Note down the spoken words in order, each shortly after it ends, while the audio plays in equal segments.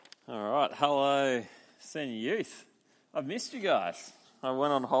All right, hello, senior youth. I've missed you guys. I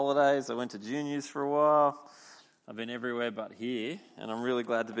went on holidays, I went to juniors for a while. I've been everywhere but here, and I'm really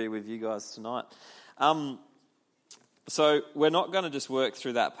glad to be with you guys tonight. So we're not going to just work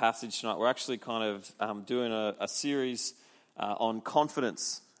through that passage tonight. We're actually kind of doing a series on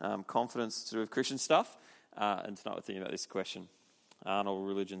confidence, confidence to do with Christian stuff. And tonight we're thinking about this question. Aren't all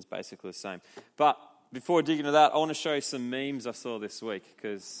religions basically the same? But before we dig into that, I want to show you some memes I saw this week,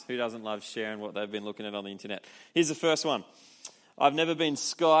 because who doesn't love sharing what they've been looking at on the internet? Here's the first one. I've never been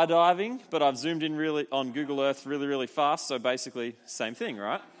skydiving, but I've zoomed in really on Google Earth really fast, so basically same thing,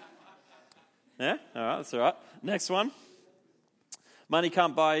 right? Yeah? All right, that's all right. Next one. Money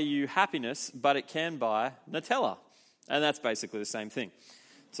can't buy you happiness, but it can buy Nutella. And that's basically the same thing.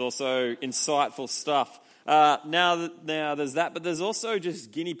 It's also insightful stuff. Now there's that, but there's also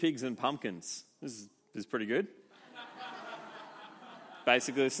just guinea pigs and pumpkins. This is pretty good.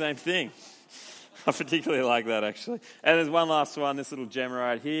 Basically the same thing. I particularly like that, actually. And there's one last one, this little gem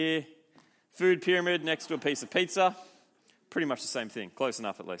right here. Food pyramid next to a piece of pizza. Pretty much the same thing. Close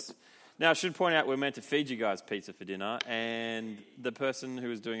enough, at least. Now, I should point out we're meant to feed you guys pizza for dinner, and the person who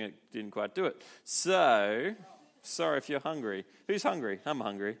was doing it didn't quite do it. So, sorry if you're hungry. Who's hungry? I'm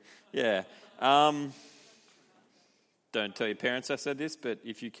hungry. Yeah. Don't tell your parents I said this, but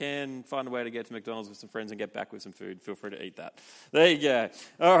if you can find a way to get to McDonald's with some friends and get back with some food, feel free to eat that. There you go.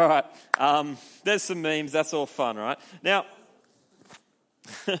 All right. There's some memes. That's all fun, right? Now,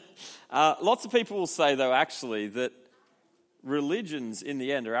 lots of people will say, though, actually, that religions in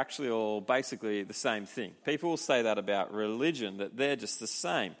the end are actually all basically the same thing. People will say that about religion, that they're just the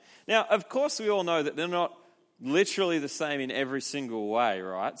same. Now, of course, we all know that they're not literally the same in every single way,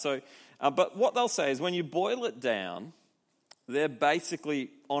 right? So, but what they'll say is when you boil it down, they're basically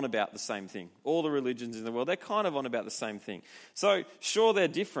on about the same thing. All the religions in the world, they're kind of on about the same thing. So, sure, they're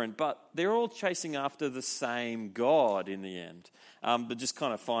different, but they're all chasing after the same God in the end. But just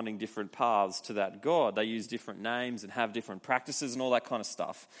kind of finding different paths to that God. They use different names and have different practices and all that kind of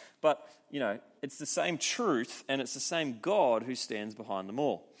stuff. But, it's the same truth and it's the same God who stands behind them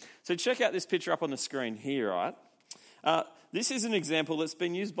all. So check out this picture up on the screen here, right? This is an example that's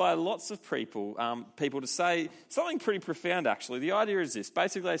been used by lots of people to say something pretty profound, actually. The idea is this.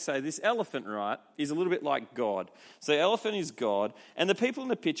 Basically, they say this elephant, right, is a little bit like God. So the elephant is God, and the people in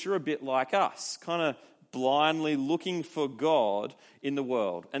the picture are a bit like us, kind of blindly looking for God in the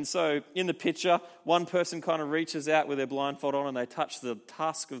world. And so in the picture, one person kind of reaches out with their blindfold on and they touch the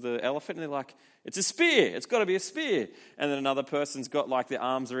tusk of the elephant and they're like, it's a spear, it's got to be a spear. And then another person's got like their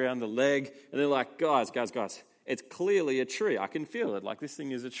arms around the leg and they're like, guys, it's clearly a tree. I can feel it. Like, this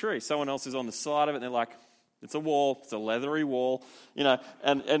thing is a tree. Someone else is on the side of it, and they're like, it's a wall. It's a leathery wall.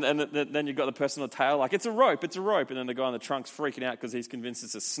 And then you've got the person on the tail, like, it's a rope. And then the guy on the trunk's freaking out because he's convinced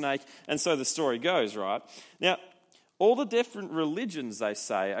it's a snake. And so the story goes, right? Now, all the different religions, they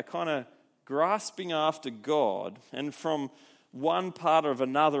say, are kind of grasping after God. And from one part of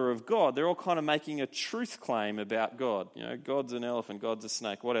another of God, they're all kind of making a truth claim about God. God's an elephant, God's a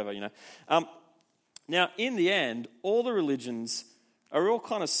snake, whatever, Now, in the end, all the religions are all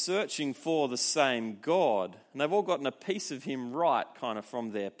kind of searching for the same God. And they've all gotten a piece of him right, kind of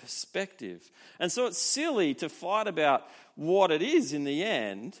from their perspective. And so it's silly to fight about what it is in the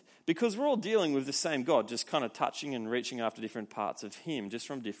end, because we're all dealing with the same God, just kind of touching and reaching after different parts of him, just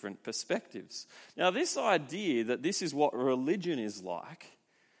from different perspectives. Now, this idea that this is what religion is like,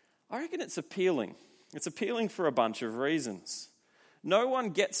 I reckon it's appealing. It's appealing for a bunch of reasons. No one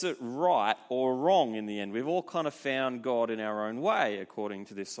gets it right or wrong in the end. We've all kind of found God in our own way, according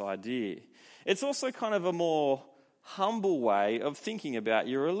to this idea. It's also kind of a more humble way of thinking about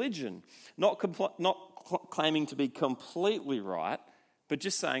your religion. Not claiming to be completely right, but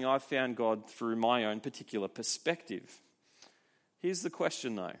just saying, I've found God through my own particular perspective. Here's the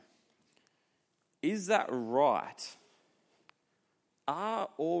question, though. Is that right? Are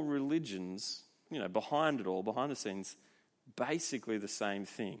all religions, behind it all, behind the scenes, basically the same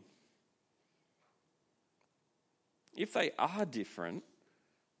thing? If they are different,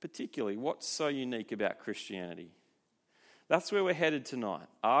 particularly, what's so unique about Christianity? That's where we're headed tonight.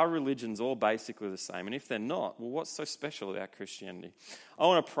 Are religions all basically the same? And if they're not, well, what's so special about Christianity? I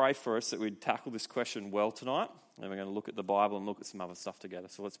want to pray for us that we'd tackle this question well tonight. And we're going to look at the Bible and look at some other stuff together.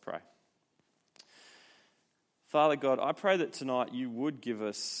 So let's pray. Father God, I pray that tonight you would give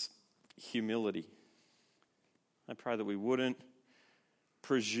us humility. I pray that we wouldn't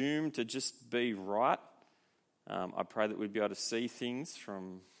presume to just be right. I pray that we'd be able to see things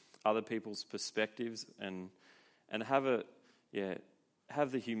from other people's perspectives and have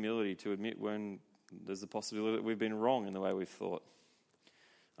the humility to admit when there's the possibility that we've been wrong in the way we've thought.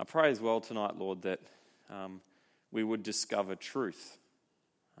 I pray as well tonight, Lord, that we would discover truth.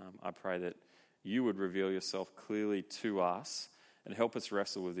 I pray that you would reveal yourself clearly to us and help us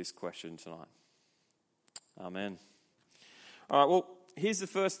wrestle with this question tonight. Amen. All right, well, here's the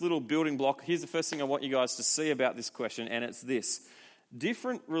first little building block. Here's the first thing I want you guys to see about this question, and it's this.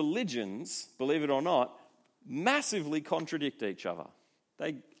 Different religions, believe it or not, massively contradict each other.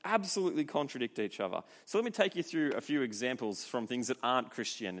 They absolutely contradict each other. So let me take you through a few examples from things that aren't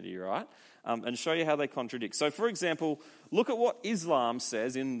Christianity, right? And show you how they contradict. So, for example, look at what Islam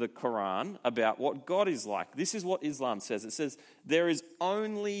says in the Quran about what God is like. This is what Islam says. It says, there is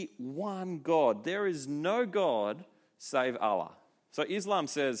only one God. There is no God save Allah. So Islam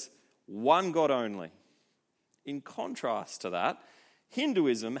says, one God only. In contrast to that,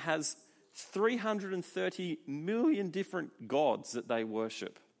 Hinduism has 330 million different gods that they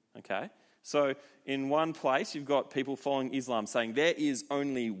worship. Okay? So in one place, you've got people following Islam saying there is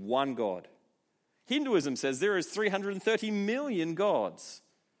only one God. Hinduism says there is 330 million gods.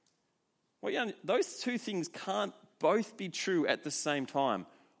 Well, yeah, those two things can't both be true at the same time.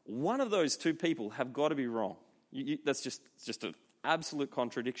 One of those two people have got to be wrong. That's just an absolute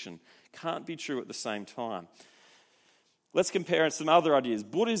contradiction. Can't be true at the same time. Let's compare some other ideas.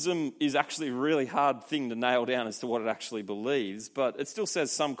 Buddhism is actually a really hard thing to nail down as to what it actually believes, but it still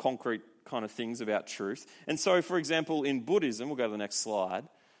says some concrete kind of things about truth. And so, for example, in Buddhism, we'll go to the next slide,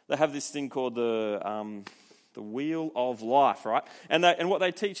 they have this thing called the wheel of life, right? And what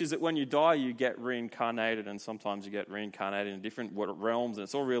they teach is that when you die, you get reincarnated, and sometimes you get reincarnated in different realms, and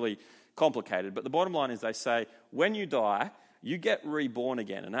it's all really complicated. But the bottom line is they say, when you die, you get reborn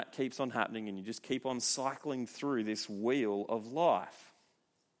again, and that keeps on happening, and you just keep on cycling through this wheel of life.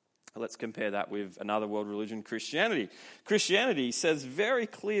 Let's compare that with another world religion, Christianity. Christianity says very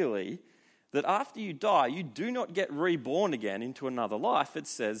clearly that after you die, you do not get reborn again into another life. It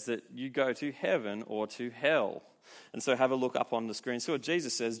says that you go to heaven or to hell. And so have a look up on the screen. So what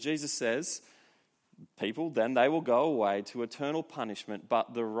Jesus says, people, then they will go away to eternal punishment,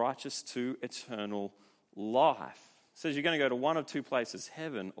 but the righteous to eternal life. It says you're going to go to one of two places,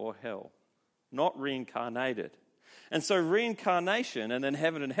 heaven or hell, not reincarnated. And so reincarnation and then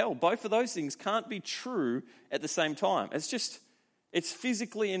heaven and hell, both of those things can't be true at the same time. It's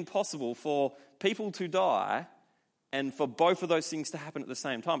physically impossible for people to die and for both of those things to happen at the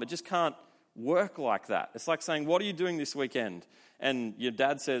same time. It just can't work like that. It's like saying, what are you doing this weekend? And your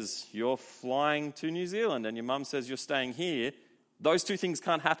dad says, you're flying to New Zealand, and your mum says, you're staying here. Those two things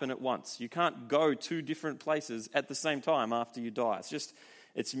can't happen at once. You can't go to different places at the same time after you die.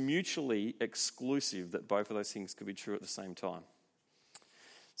 It's mutually exclusive that both of those things could be true at the same time.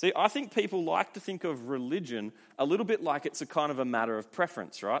 See, I think people like to think of religion a little bit like it's a kind of a matter of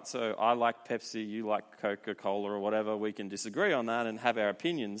preference, right? So I like Pepsi, you like Coca-Cola or whatever. We can disagree on that and have our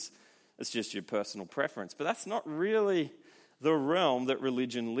opinions. It's just your personal preference. But that's not really the realm that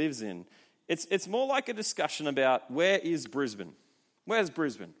religion lives in. It's more like a discussion about where is Brisbane? Where's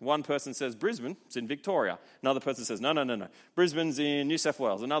Brisbane? One person says Brisbane, it's in Victoria. Another person says, no. Brisbane's in New South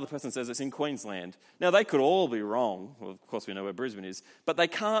Wales. Another person says it's in Queensland. Now, they could all be wrong. Well, of course, we know where Brisbane is. But they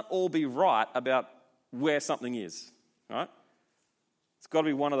can't all be right about where something is, right? It's got to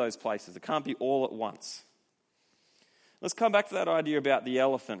be one of those places. It can't be all at once. Let's come back to that idea about the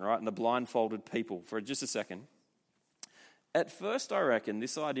elephant, right, and the blindfolded people for just a second. At first, I reckon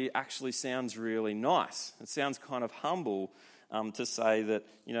this idea actually sounds really nice. It sounds kind of humble to say that,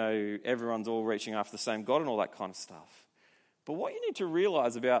 everyone's all reaching after the same God and all that kind of stuff. But what you need to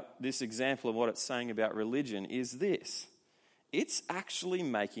realize about this example of what it's saying about religion is this. It's actually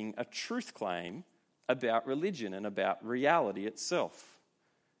making a truth claim about religion and about reality itself.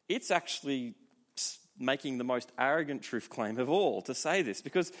 It's actually making the most arrogant truth claim of all to say this,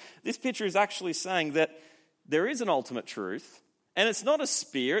 because this picture is actually saying that there is an ultimate truth, and it's not a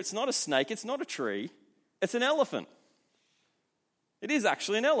spear, it's not a snake, it's not a tree, it's an elephant. It is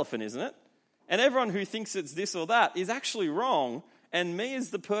actually an elephant, isn't it? And everyone who thinks it's this or that is actually wrong. And me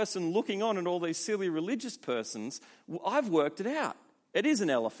as the person looking on at all these silly religious persons, I've worked it out. It is an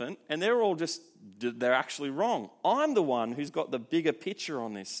elephant, and they're actually wrong. I'm the one who's got the bigger picture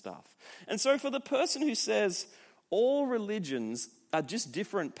on this stuff. And so for the person who says all religions are just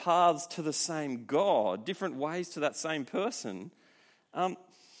different paths to the same God, different ways to that same person,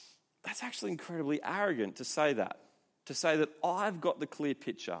 that's actually incredibly arrogant to say that. To say that I've got the clear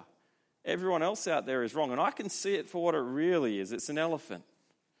picture. Everyone else out there is wrong, and I can see it for what it really is. It's an elephant.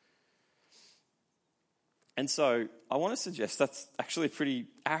 And so I want to suggest that's actually a pretty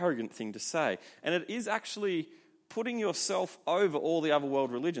arrogant thing to say. And it is actually putting yourself over all the other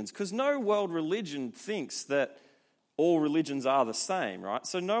world religions, because no world religion thinks that all religions are the same, right?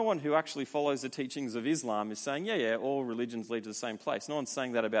 So no one who actually follows the teachings of Islam is saying, yeah, all religions lead to the same place. No one's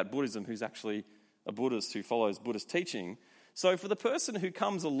saying that about Buddhism, who's actually a Buddhist who follows Buddhist teaching. So for the person who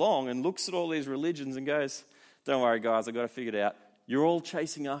comes along and looks at all these religions and goes, don't worry guys, I've got it figured out, you're all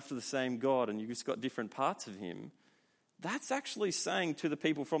chasing after the same God and you've just got different parts of him, that's actually saying to the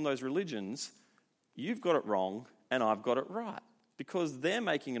people from those religions, you've got it wrong and I've got it right. Because they're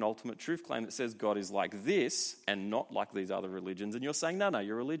making an ultimate truth claim that says God is like this and not like these other religions. And you're saying, no,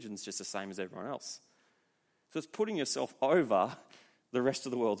 your religion's just the same as everyone else. So it's putting yourself over the rest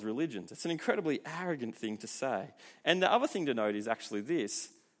of the world's religions. It's an incredibly arrogant thing to say. And the other thing to note is actually this.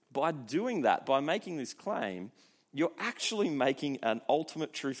 By doing that, by making this claim, you're actually making an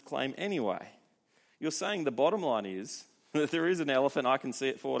ultimate truth claim anyway. You're saying the bottom line is that there is an elephant, I can see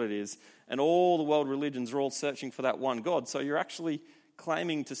it for what it is, and all the world religions are all searching for that one God. So you're actually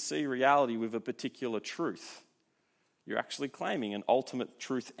claiming to see reality with a particular truth. You're actually claiming an ultimate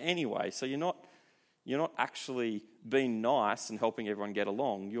truth anyway. So you're not actually being nice and helping everyone get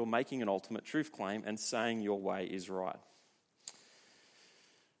along. You're making an ultimate truth claim and saying your way is right.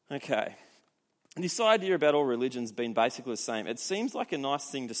 Okay. This idea about all religions being basically the same, it seems like a nice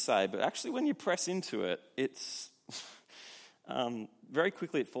thing to say, but actually when you press into it, it's very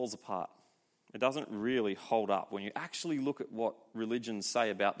quickly it falls apart. It doesn't really hold up. When you actually look at what religions say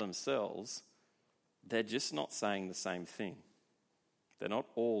about themselves, they're just not saying the same thing. They're not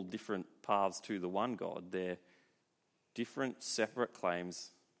all different paths to the one God. They're different, separate claims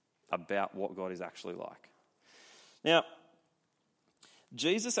about what God is actually like. Now,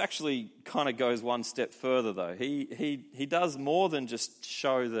 Jesus actually kind of goes one step further, though. He does more than just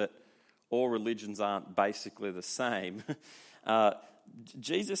show that all religions aren't basically the same.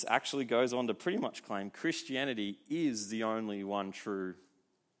 Jesus actually goes on to pretty much claim Christianity is the only one true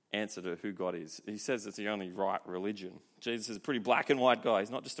answer to who God is. He says it's the only right religion. Jesus is a pretty black and white guy. He's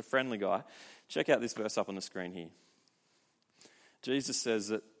not just a friendly guy. Check out this verse up on the screen here. Jesus says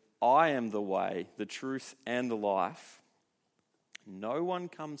that I am the way, the truth, and the life. No one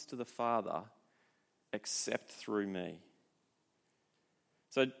comes to the Father except through me.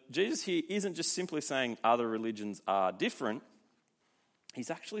 So Jesus here isn't just simply saying other religions are different. He's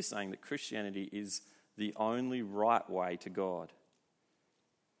actually saying that Christianity is the only right way to God.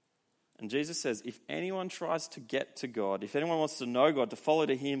 And Jesus says, if anyone tries to get to God, if anyone wants to know God, to follow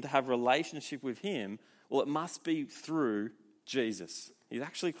to him, to have a relationship with him, well, it must be through Jesus. He's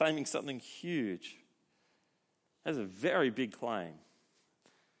actually claiming something huge. That's a very big claim.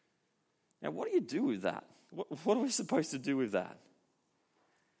 Now, what do you do with that? What are we supposed to do with that?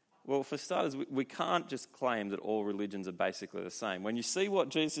 Well, for starters, we can't just claim that all religions are basically the same. When you see what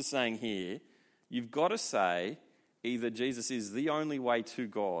Jesus is saying here, you've got to say either Jesus is the only way to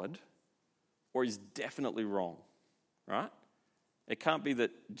God or he's definitely wrong, right? It can't be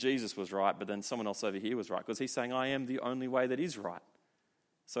that Jesus was right, but then someone else over here was right, because he's saying, I am the only way that is right.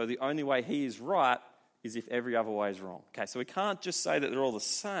 So the only way he is right is if every other way is wrong. Okay, so we can't just say that they're all the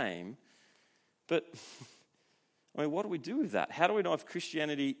same, but I mean, what do we do with that? How do we know if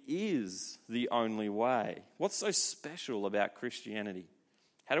Christianity is the only way? What's so special about Christianity?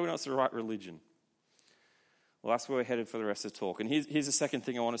 How do we know it's the right religion? Well, that's where we're headed for the rest of the talk. And here's the second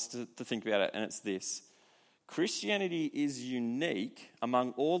thing I want us to think about it, and it's this. Christianity is unique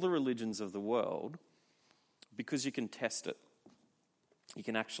among all the religions of the world because you can test it. You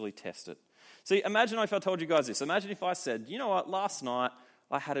can actually test it. See, imagine if I told you guys this. Imagine if I said, you know what, last night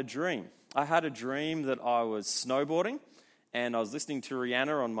I had a dream. I had a dream that I was snowboarding and I was listening to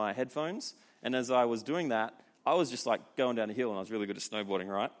Rihanna on my headphones. And as I was doing that, I was just like going down a hill and I was really good at snowboarding,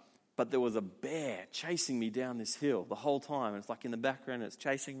 right? But there was a bear chasing me down this hill the whole time. It's like in the background, it's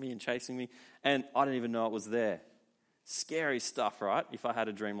chasing me. And I didn't even know it was there. Scary stuff, right? If I had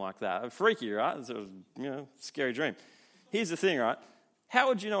a dream like that. Freaky, right? It was, scary dream. Here's the thing, right? How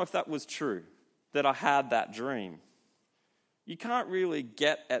would you know if that was true, that I had that dream? You can't really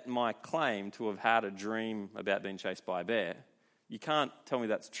get at my claim to have had a dream about being chased by a bear. You can't tell me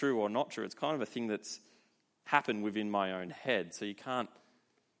that's true or not true. It's kind of a thing that's happened within my own head. So you can't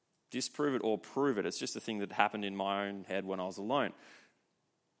disprove it or prove it. It's just a thing that happened in my own head when I was alone.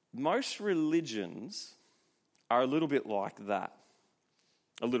 Most religions are a little bit like that.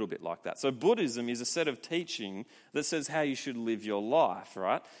 A little bit like that. So Buddhism is a set of teaching that says how you should live your life,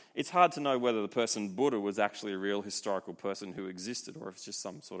 right? It's hard to know whether the person Buddha was actually a real historical person who existed or if it's just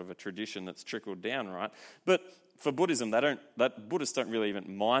some sort of a tradition that's trickled down, right? But for Buddhism, Buddhists don't really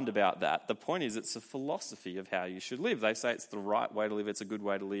even mind about that. The point is it's a philosophy of how you should live. They say it's the right way to live, it's a good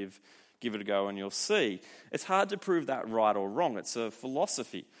way to live, give it a go and you'll see. It's hard to prove that right or wrong. It's a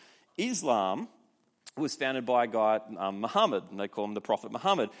philosophy. Islam was founded by a guy, Muhammad, and they call him the Prophet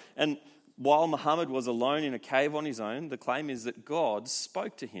Muhammad. And while Muhammad was alone in a cave on his own, the claim is that God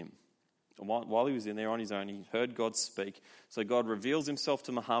spoke to him. While he was in there on his own, he heard God speak. So God reveals himself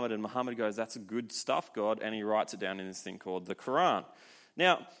to Muhammad, and Muhammad goes, "That's good stuff, God," and he writes it down in this thing called the Quran.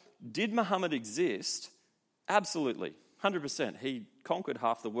 Now, did Muhammad exist? Absolutely, 100%. He conquered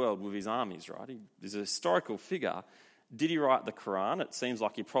half the world with his armies, right? He's a historical figure. Did he write the Quran? It seems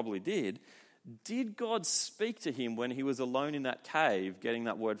like he probably did. Did God speak to him when he was alone in that cave getting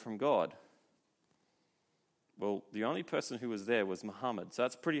that word from God? Well, the only person who was there was Muhammad. So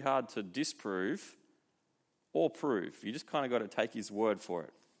that's pretty hard to disprove or prove. You just kind of got to take his word for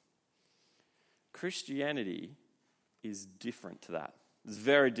it. Christianity is different to that. It's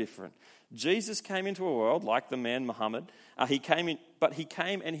very different. Jesus came into a world like the man Muhammad. He came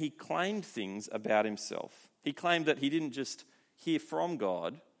and he claimed things about himself. He claimed that he didn't just hear from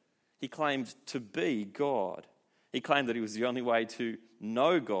God. He claimed to be God. He claimed that he was the only way to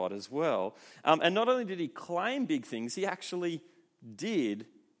know God as well. And not only did he claim big things, he actually did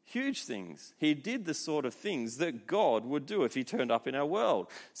huge things. He did the sort of things that God would do if he turned up in our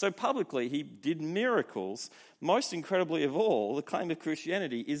world. So publicly, he did miracles. Most incredibly of all, the claim of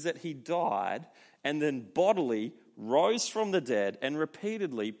Christianity is that he died and then bodily rose from the dead and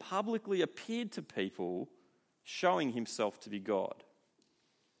repeatedly, publicly appeared to people, showing himself to be God.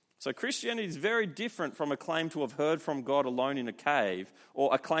 So Christianity is very different from a claim to have heard from God alone in a cave,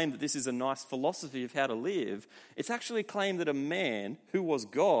 or a claim that this is a nice philosophy of how to live. It's actually a claim that a man who was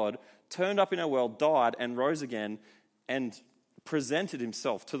God turned up in our world, died and rose again and presented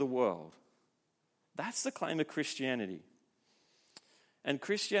himself to the world. That's the claim of Christianity. And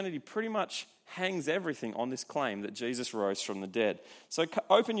Christianity pretty much hangs everything on this claim that Jesus rose from the dead. So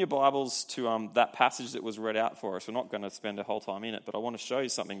open your Bibles to that passage that was read out for us. We're not going to spend a whole time in it, but I want to show you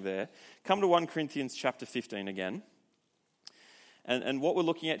something there. Come to 1 Corinthians chapter 15 again. And what we're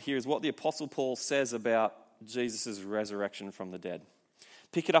looking at here is what the Apostle Paul says about Jesus' resurrection from the dead.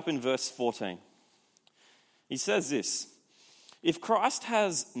 Pick it up in verse 14. He says this: "If Christ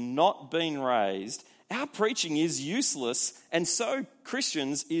has not been raised, our preaching is useless, and so,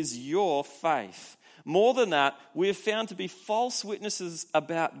 Christians, is your faith. More than that, we have found to be false witnesses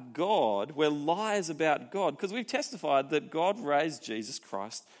about God. We're liars about God, because we've testified that God raised Jesus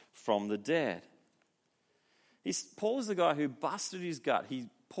Christ from the dead." Paul is the guy who busted his gut. He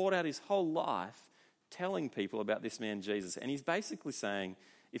poured out his whole life telling people about this man Jesus. And he's basically saying,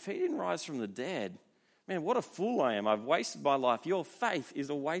 if he didn't rise from the dead, man, what a fool I am. I've wasted my life. Your faith is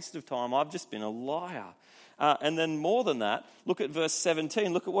a waste of time. I've just been a liar. And then more than that, look at verse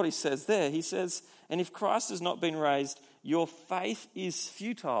 17. Look at what he says there. He says, "And if Christ has not been raised, your faith is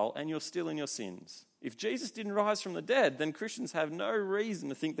futile and you're still in your sins." If Jesus didn't rise from the dead, then Christians have no reason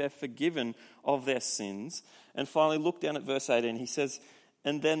to think they're forgiven of their sins. And finally, look down at verse 18. He says,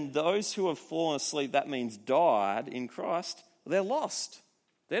 "And then those who have fallen asleep," that means died in Christ, "they're lost."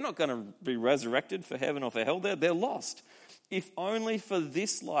 They're not going to be resurrected for heaven or for hell. They're lost. If only for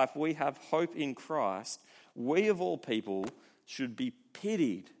this life we have hope in Christ, we of all people should be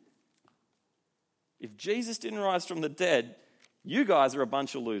pitied. If Jesus didn't rise from the dead, you guys are a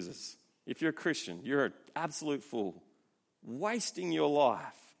bunch of losers. If you're a Christian, you're an absolute fool. Wasting your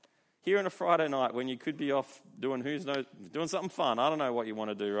life here on a Friday night when you could be off doing doing something fun. I don't know what you want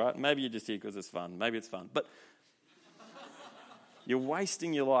to do, right? Maybe you're just here because it's fun. Maybe it's fun. But you're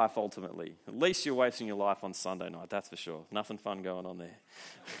wasting your life ultimately. At least you're wasting your life on Sunday night, that's for sure. Nothing fun going on there.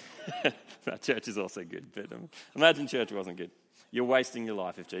 No, church is also good, but imagine church wasn't good. You're wasting your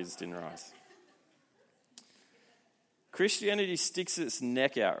life if Jesus didn't rise. Christianity sticks its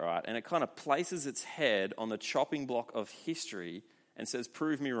neck out, right, and it kind of places its head on the chopping block of history and says,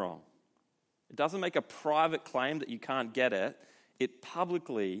 "Prove me wrong." It doesn't make a private claim that you can't get it. It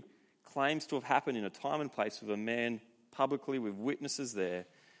publicly claims to have happened in a time and place with a man publicly with witnesses there.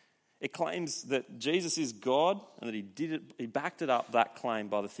 It claims that Jesus is God and that he backed it up, that claim,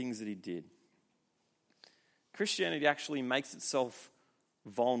 by the things that he did. Christianity actually makes itself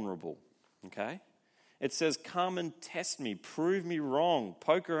vulnerable, okay? It says, "Come and test me, prove me wrong,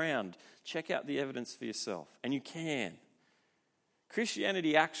 poke around, check out the evidence for yourself." And you can.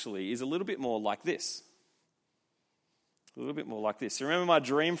 Christianity actually is a little bit more like this. A little bit more like this. You remember my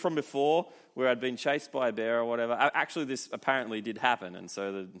dream from before where I'd been chased by a bear or whatever? Actually, this apparently did happen. And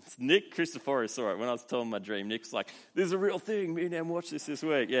so Nick Christoforou saw it when I was telling my dream. Nick's like, "This is a real thing. Me and Em watched this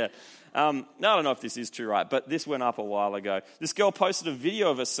week." Yeah. Now, I don't know if this is true, right? But this went up a while ago. This girl posted a video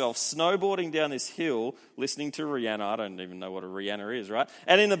of herself snowboarding down this hill listening to Rihanna. I don't even know what a Rihanna is, right?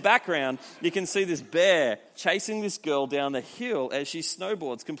 And in the background, you can see this bear chasing this girl down the hill as she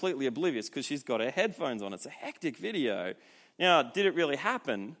snowboards, completely oblivious because she's got her headphones on. It's a hectic video. Now, did it really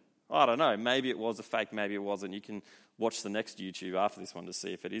happen? I don't know. Maybe it was a fake, maybe it wasn't. You can watch the next YouTube after this one to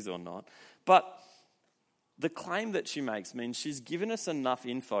see if it is or not. But the claim that she makes means she's given us enough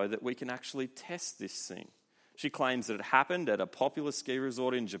info that we can actually test this thing. She claims that it happened at a popular ski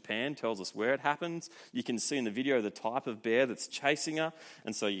resort in Japan, tells us where it happens. You can see in the video the type of bear that's chasing her.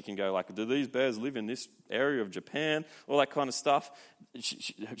 And so you can go like, do these bears live in this area of Japan? All that kind of stuff.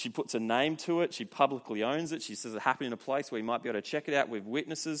 She puts a name to it. She publicly owns it. She says it happened in a place where you might be able to check it out with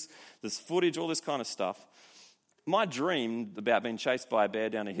witnesses. There's footage, all this kind of stuff. My dream about being chased by a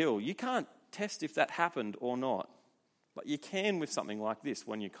bear down a hill, you can't test if that happened or not. But you can with something like this,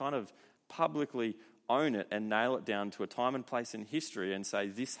 when you kind of publicly own it and nail it down to a time and place in history and say,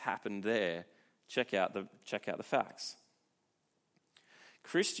 this happened there. Check out the facts.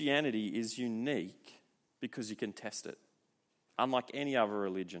 Christianity is unique because you can test it, unlike any other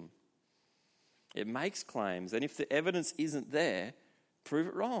religion. It makes claims, and if the evidence isn't there, prove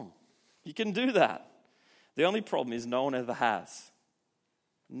it wrong. You can do that. The only problem is no one ever has.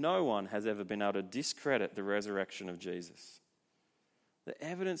 No one has ever been able to discredit the resurrection of Jesus. The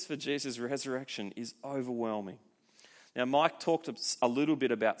evidence for Jesus' resurrection is overwhelming. Now, Mike talked a little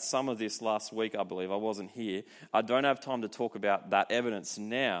bit about some of this last week, I believe. I wasn't here. I don't have time to talk about that evidence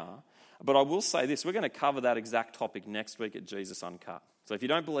now, but I will say this. We're going to cover that exact topic next week at Jesus Uncut. So if you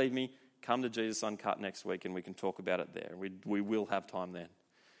don't believe me, come to Jesus Uncut next week and we can talk about it there. We will have time then.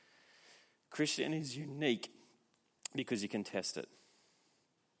 Christianity is unique because you can test it.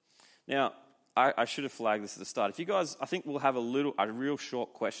 Now, I should have flagged this at the start. If you guys, I think we'll have a real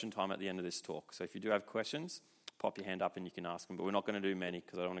short question time at the end of this talk. So if you do have questions, pop your hand up and you can ask them. But we're not going to do many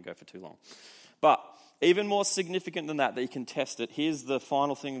because I don't want to go for too long. But even more significant than that you can test it, here's the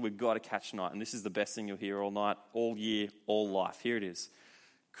final thing we've got to catch tonight. And this is the best thing you'll hear all night, all year, all life. Here it is.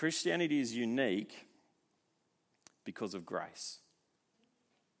 Christianity is unique because of grace.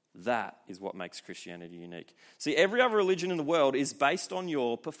 That is what makes Christianity unique. See, every other religion in the world is based on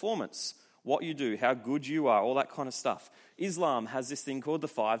your performance. What you do, how good you are, all that kind of stuff. Islam has this thing called the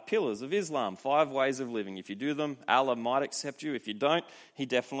 5 pillars of Islam, 5 ways of living. If you do them, Allah might accept you. If you don't, he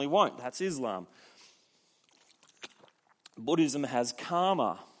definitely won't. That's Islam. Buddhism has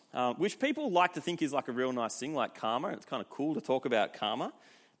karma, which people like to think is like a real nice thing, like karma. It's kind of cool to talk about karma.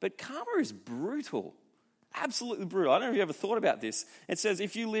 But karma is brutal. Absolutely brutal. I don't know if you ever thought about this. It says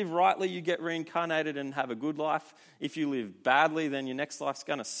if you live rightly, you get reincarnated and have a good life. If you live badly, then your next life's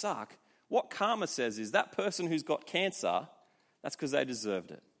going to suck. What karma says is that person who's got cancer, that's because they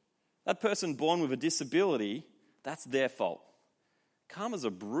deserved it. That person born with a disability, that's their fault. Karma's a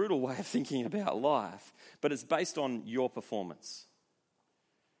brutal way of thinking about life, but it's based on your performance.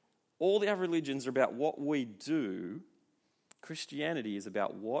 All the other religions are about what we do. Christianity is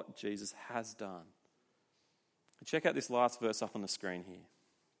about what Jesus has done. Check out this last verse up on the screen here.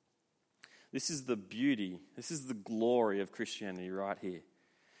 This is the beauty, this is the glory of Christianity right here.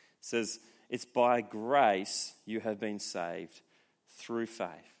 It says, it's by grace you have been saved through faith.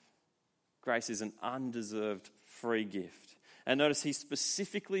 Grace is an undeserved free gift. And notice he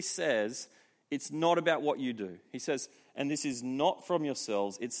specifically says it's not about what you do. He says, and this is not from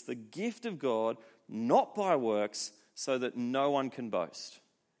yourselves, it's the gift of God, not by works, so that no one can boast.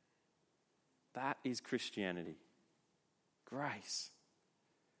 That is Christianity. Grace.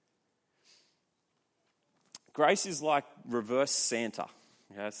 Grace is like reverse Santa.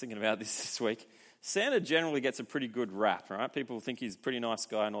 I was thinking about this week. Santa generally gets a pretty good rap, right? People think he's a pretty nice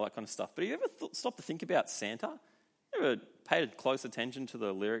guy and all that kind of stuff. But have you ever stopped to think about Santa? You ever paid close attention to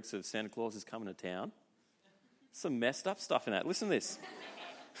the lyrics of Santa Claus is Coming to Town? Some messed up stuff in that. Listen to this.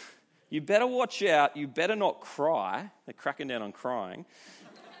 You better watch out. You better not cry. They're cracking down on crying.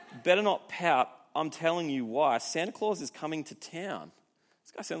 Better not pout. I'm telling you why. Santa Claus is coming to town.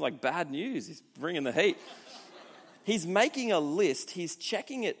 This guy sounds like bad news. He's bringing the heat. He's making a list. He's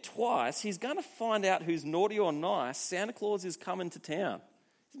checking it twice. He's going to find out who's naughty or nice. Santa Claus is coming to town.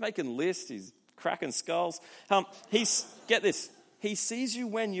 He's making lists. He's cracking skulls. Get this. He sees you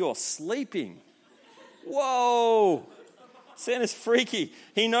when you're sleeping. Whoa. Santa's freaky.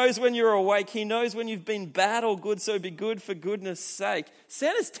 He knows when you're awake. He knows when you've been bad or good, so be good for goodness sake.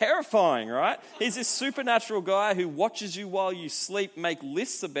 Santa's terrifying, right? He's this supernatural guy who watches you while you sleep, make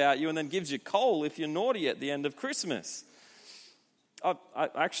lists about you, and then gives you coal if you're naughty at the end of Christmas. I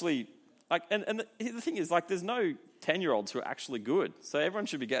actually, the thing is, there's no 10-year-olds who are actually good. So everyone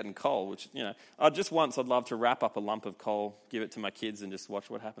should be getting coal, which, I'd love to wrap up a lump of coal, give it to my kids, and just watch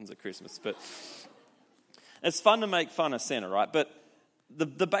what happens at Christmas. But it's fun to make fun of Santa, right? But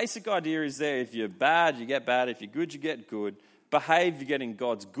the basic idea is there. If you're bad, you get bad. If you're good, you get good. Behave, you get in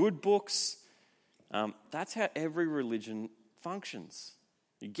God's good books. That's how every religion functions.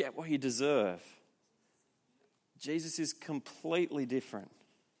 You get what you deserve. Jesus is completely different.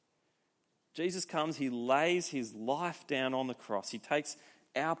 Jesus comes, he lays his life down on the cross. He takes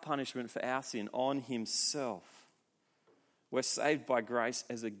our punishment for our sin on himself. We're saved by grace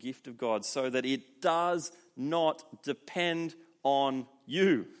as a gift of God so that it does not depend on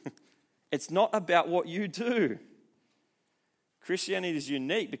you. It's not about what you do. Christianity is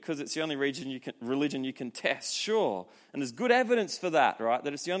unique because it's the only religion you can test, sure. And there's good evidence for that, right?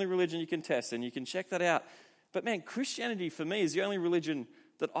 That it's the only religion you can test, and you can check that out. But man, Christianity for me is the only religion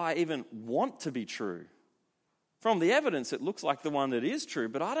that I even want to be true. From the evidence, it looks like the one that is true,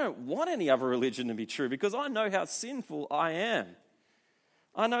 but I don't want any other religion to be true because I know how sinful I am.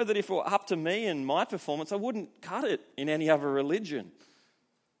 I know that if it were up to me and my performance, I wouldn't cut it in any other religion.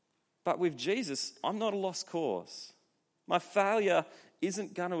 But with Jesus, I'm not a lost cause. My failure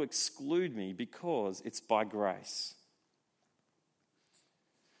isn't going to exclude me because it's by grace.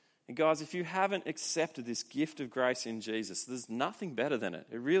 And guys, if you haven't accepted this gift of grace in Jesus, there's nothing better than it.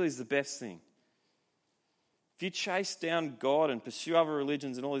 It really is the best thing. If you chase down God and pursue other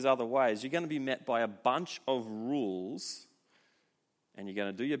religions in all these other ways, you're going to be met by a bunch of rules, and you're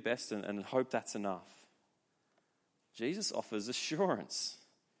going to do your best and hope that's enough. Jesus offers assurance.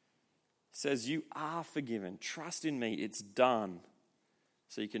 He says, you are forgiven. Trust in me. It's done.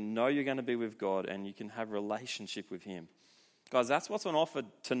 So you can know you're going to be with God and you can have a relationship with him. Guys, that's what's on offer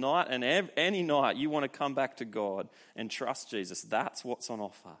tonight and any night you want to come back to God and trust Jesus. That's what's on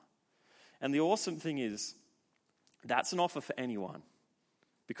offer. And the awesome thing is, that's an offer for anyone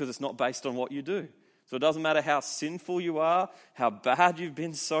because it's not based on what you do. So it doesn't matter how sinful you are, how bad you've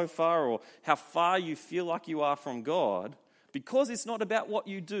been so far, or how far you feel like you are from God, because it's not about what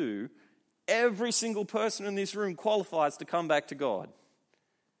you do, every single person in this room qualifies to come back to God.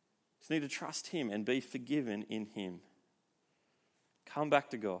 You just need to trust him and be forgiven in him. Come back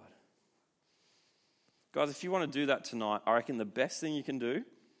to God. Guys, if you want to do that tonight, I reckon the best thing you can do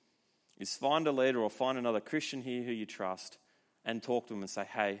is find a leader or find another Christian here who you trust and talk to them and say,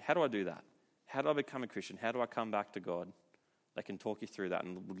 hey, how do I do that? How do I become a Christian? How do I come back to God? They can talk you through that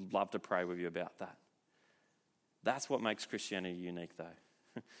and would love to pray with you about that. That's what makes Christianity unique,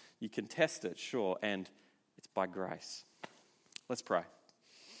 though. You can test it, sure, and it's by grace. Let's pray.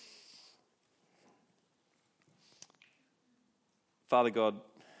 Father God,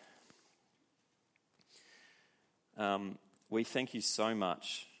 we thank you so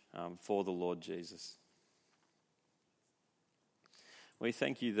much for the Lord Jesus. We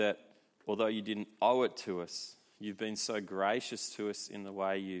thank you that although you didn't owe it to us, you've been so gracious to us in the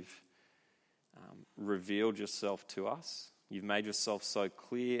way you've revealed yourself to us. You've made yourself so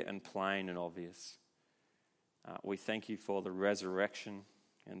clear and plain and obvious. We thank you for the resurrection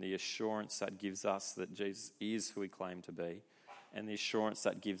and the assurance that gives us that Jesus is who he claimed to be, and the assurance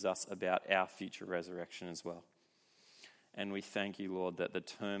that gives us about our future resurrection as well. And we thank you, Lord, that the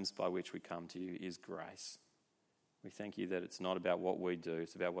terms by which we come to you is grace. We thank you that it's not about what we do,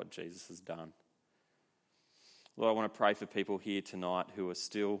 it's about what Jesus has done. Lord, I want to pray for people here tonight who are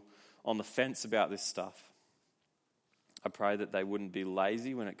still on the fence about this stuff. I pray that they wouldn't be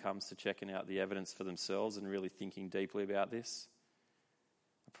lazy when it comes to checking out the evidence for themselves and really thinking deeply about this.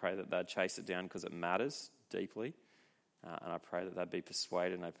 I pray that they'd chase it down because it matters deeply. And I pray that they'd be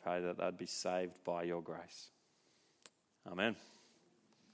persuaded, and I pray that they'd be saved by your grace. Amen.